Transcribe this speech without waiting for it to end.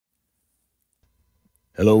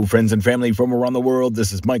Hello, friends and family from around the world.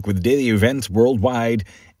 This is Mike with Daily Events Worldwide,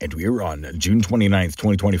 and we are on June 29th,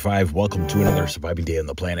 2025. Welcome to another surviving day on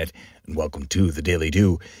the planet, and welcome to the Daily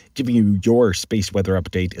Do, giving you your space weather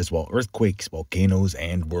update as well earthquakes, volcanoes,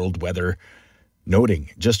 and world weather. Noting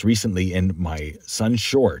just recently in my sun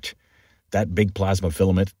short, that big plasma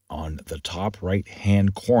filament on the top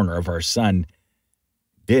right-hand corner of our sun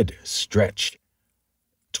did stretch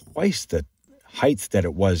twice the height that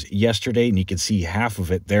it was yesterday, and you can see half of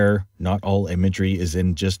it there. Not all imagery is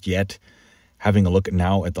in just yet. Having a look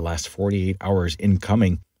now at the last 48 hours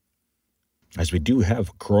incoming, as we do have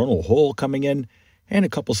a coronal hole coming in and a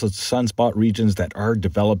couple of sunspot regions that are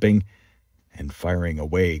developing and firing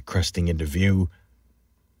away, cresting into view,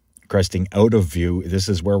 cresting out of view. This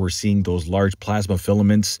is where we're seeing those large plasma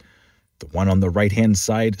filaments. The one on the right-hand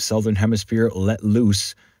side, southern hemisphere, let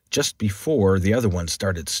loose just before the other one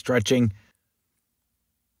started stretching.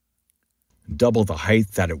 Double the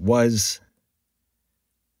height that it was.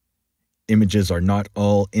 Images are not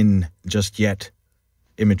all in just yet.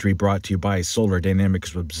 Imagery brought to you by Solar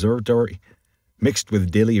Dynamics Observatory, mixed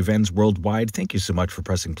with daily events worldwide. Thank you so much for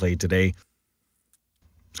pressing play today.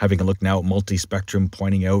 Having a look now at multi-spectrum,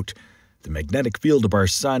 pointing out the magnetic field of our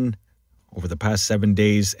sun over the past 7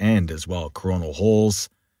 days, and as well coronal holes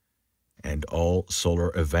and all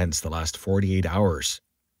solar events the last 48 hours.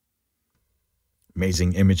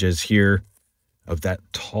 Amazing images here of that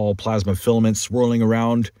tall plasma filament swirling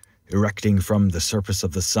around, erecting from the surface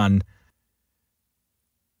of the sun.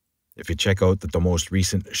 If you check out the most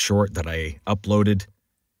recent short that I uploaded,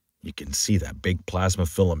 you can see that big plasma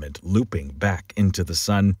filament looping back into the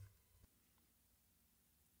sun.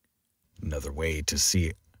 Another way to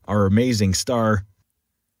see our amazing star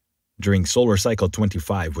during solar cycle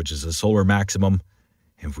 25, which is a solar maximum,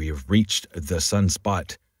 and we have reached the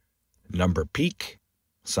sunspot number peak,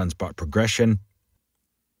 sunspot progression.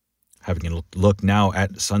 Having a look now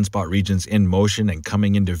at sunspot regions in motion and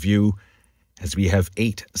coming into view, as we have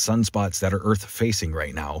 8 sunspots that are Earth-facing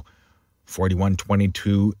right now,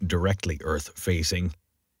 4122 directly Earth-facing.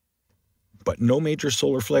 But no major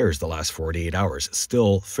solar flares the last 48 hours,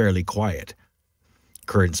 still fairly quiet.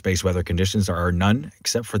 Current space weather conditions are none,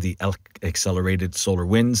 except for the accelerated solar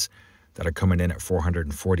winds that are coming in at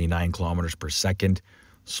 449 kilometers per second.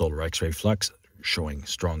 Solar X-ray flux showing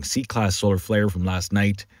strong C-class solar flare from last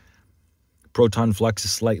night. Proton flux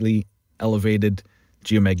is slightly elevated.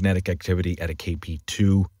 Geomagnetic activity at a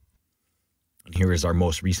KP2. And here is our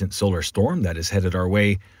most recent solar storm that is headed our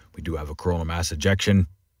way. We do have a coronal mass ejection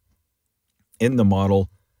in the model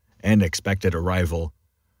and expected arrival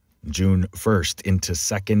July 1st into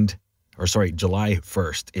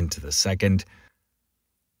the 2nd.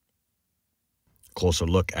 Closer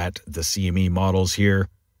look at the CME models here.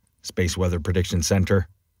 Space Weather Prediction Center.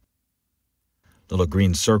 Little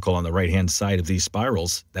green circle on the right-hand side of these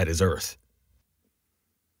spirals, that is Earth.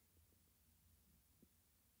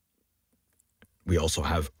 We also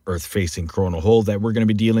have Earth-facing coronal hole that we're going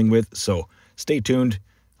to be dealing with, so stay tuned.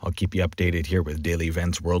 I'll keep you updated here with daily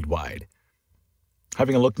events worldwide.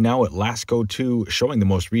 Having a look now at LASCO 2, showing the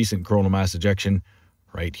most recent coronal mass ejection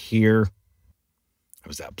right here. There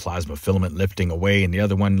was that plasma filament lifting away and the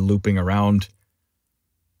other one looping around.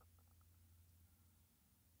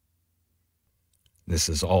 This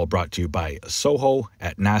is all brought to you by SOHO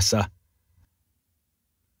at NASA,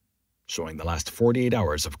 showing the last 48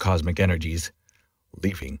 hours of cosmic energies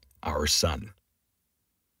leaving our sun.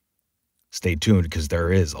 Stay tuned because there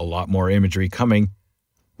is a lot more imagery coming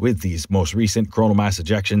with these most recent coronal mass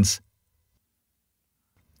ejections.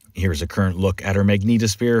 Here's a current look at our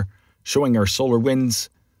magnetosphere, showing our solar wind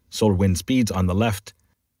speeds on the left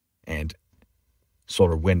and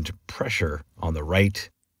solar wind pressure on the right.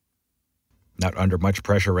 Not under much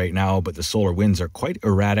pressure right now, but the solar winds are quite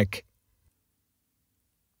erratic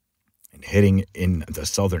and hitting in the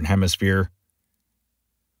southern hemisphere.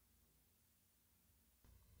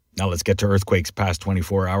 Now let's get to earthquakes past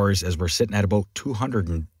 24 hours, as we're sitting at about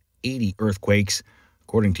 280 earthquakes,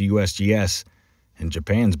 according to USGS. And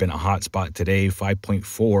Japan's been a hot spot today,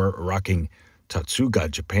 5.4 rocking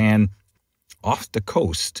Tatsuga, Japan. Off the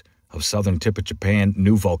coast of southern tip of Japan,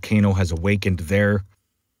 new volcano has awakened there.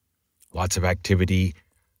 Lots of activity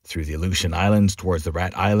through the Aleutian Islands towards the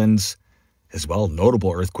Rat Islands. As well,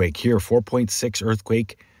 notable earthquake here, 4.6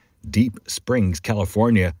 earthquake, Deep Springs,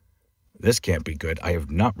 California. This can't be good. I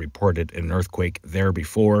have not reported an earthquake there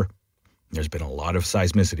before. There's been a lot of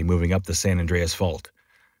seismicity moving up the San Andreas Fault.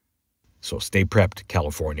 So stay prepped,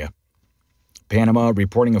 California. Panama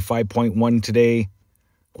reporting a 5.1 today.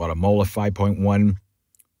 Guatemala 5.1.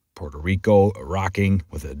 Puerto Rico rocking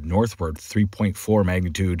with a northward 3.4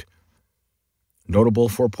 magnitude. Notable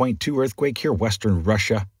 4.2 earthquake here, Western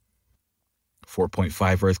Russia.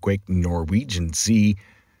 4.5 earthquake, Norwegian Sea,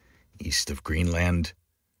 east of Greenland.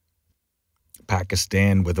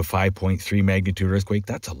 Pakistan with a 5.3 magnitude earthquake.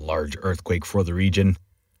 That's a large earthquake for the region.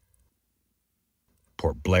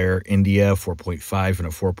 Port Blair, India, 4.5 and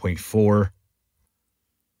a 4.4.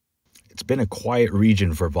 It's been a quiet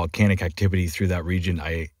region for volcanic activity through that region.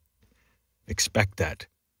 I expect that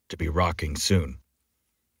to be rocking soon.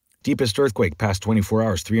 Deepest earthquake past 24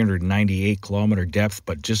 hours, 398-kilometer depth,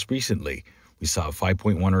 but just recently we saw a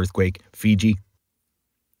 5.1 earthquake, Fiji.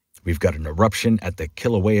 We've got an eruption at the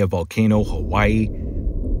Kilauea Volcano, Hawaii.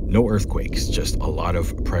 No earthquakes, just a lot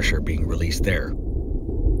of pressure being released there.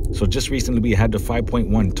 So just recently we had the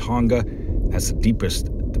 5.1 Tonga. That's the deepest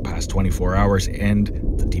the past 24 hours and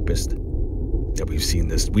the deepest that we've seen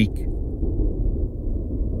this week.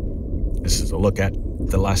 This is a look at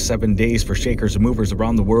the last 7 days for shakers and movers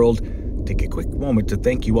around the world. Take a quick moment to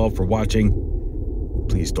thank you all for watching.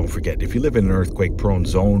 Please don't forget, if you live in an earthquake-prone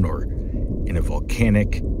zone or in a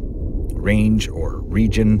volcanic range or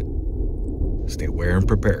region, stay aware and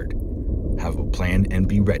prepared. Have a plan and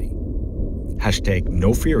be ready. Hashtag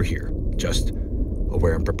no fear here, just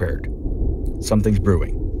aware and prepared. Something's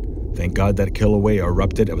brewing. Thank God that Kilauea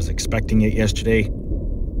erupted. I was expecting it yesterday.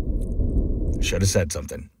 Should have said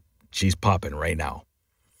something. She's popping right now.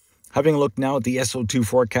 Having a look now at the SO2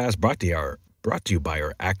 forecast brought to you by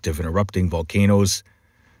our active and erupting volcanoes.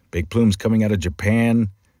 Big plumes coming out of Japan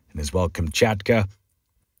and as well Kamchatka.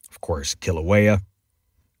 Of course, Kilauea.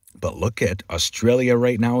 But look at Australia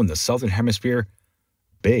right now in the southern hemisphere.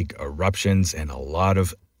 Big eruptions and a lot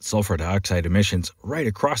of sulfur dioxide emissions right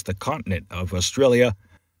across the continent of Australia.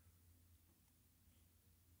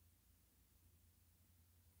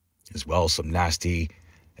 As well, some nasty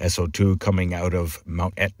SO2 coming out of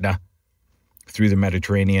Mount Etna through the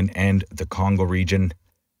Mediterranean and the Congo region.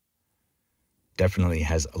 Definitely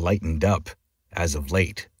has lightened up as of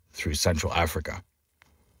late through Central Africa.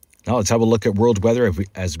 Now let's have a look at world weather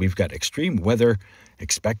as we've got extreme weather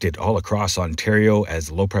expected all across Ontario as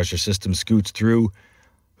the low-pressure system scoots through.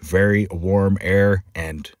 Very warm air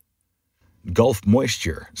and Gulf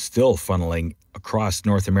moisture still funneling across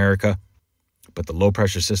North America, but the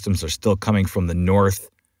low-pressure systems are still coming from the north,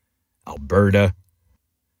 Alberta,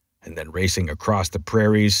 and then racing across the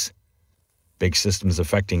prairies. Big systems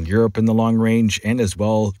affecting Europe in the long range, and as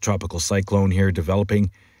well tropical cyclone here developing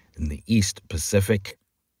in the East Pacific.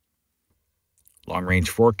 Long-range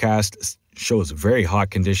forecast shows very hot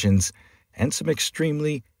conditions and some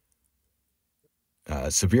extremely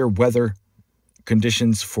severe weather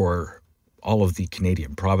conditions for all of the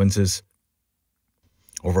Canadian provinces.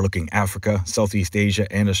 Overlooking Africa, Southeast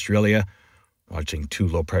Asia, and Australia. Watching two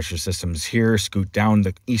low-pressure systems here scoot down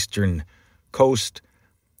the eastern coast.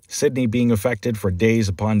 Sydney being affected for days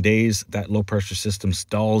upon days. That low-pressure system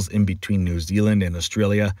stalls in between New Zealand and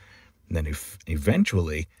Australia, and then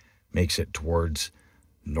eventually makes it towards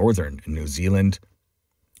northern New Zealand.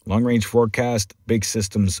 Long-range forecast, big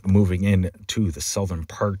systems moving in to the southern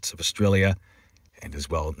parts of Australia and as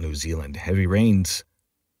well New Zealand. Heavy rains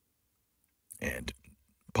and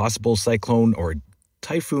possible cyclone or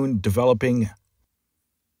typhoon developing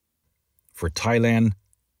for Thailand,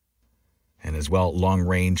 and as well long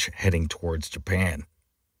range heading towards Japan.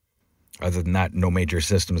 Other than that, no major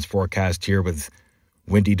systems forecast here with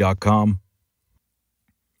windy.com.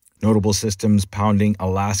 Notable systems pounding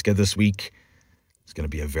Alaska this week. It's going to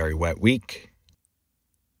be a very wet week.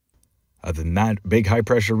 Other than that, big high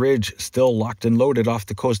pressure ridge still locked and loaded off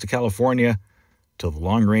the coast of California till the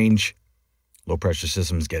long range. Low pressure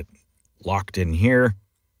systems get locked in here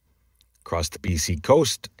across the BC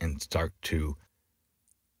coast and start to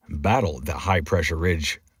battle the high pressure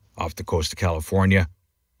ridge off the coast of California.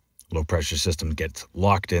 Low pressure system gets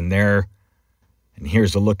locked in there. And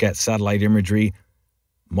here's a look at satellite imagery.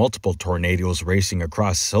 Multiple tornadoes racing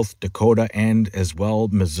across South Dakota and as well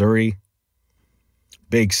Missouri.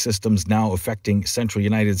 Big systems now affecting central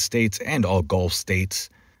United States and all Gulf states.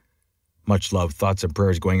 Much love, thoughts and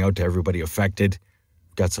prayers going out to everybody affected.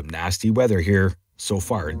 Got some nasty weather here so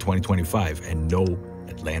far in 2025 and no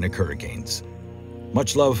Atlantic hurricanes.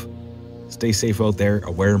 Much love. Stay safe out there,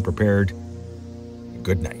 aware and prepared.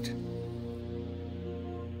 Good night.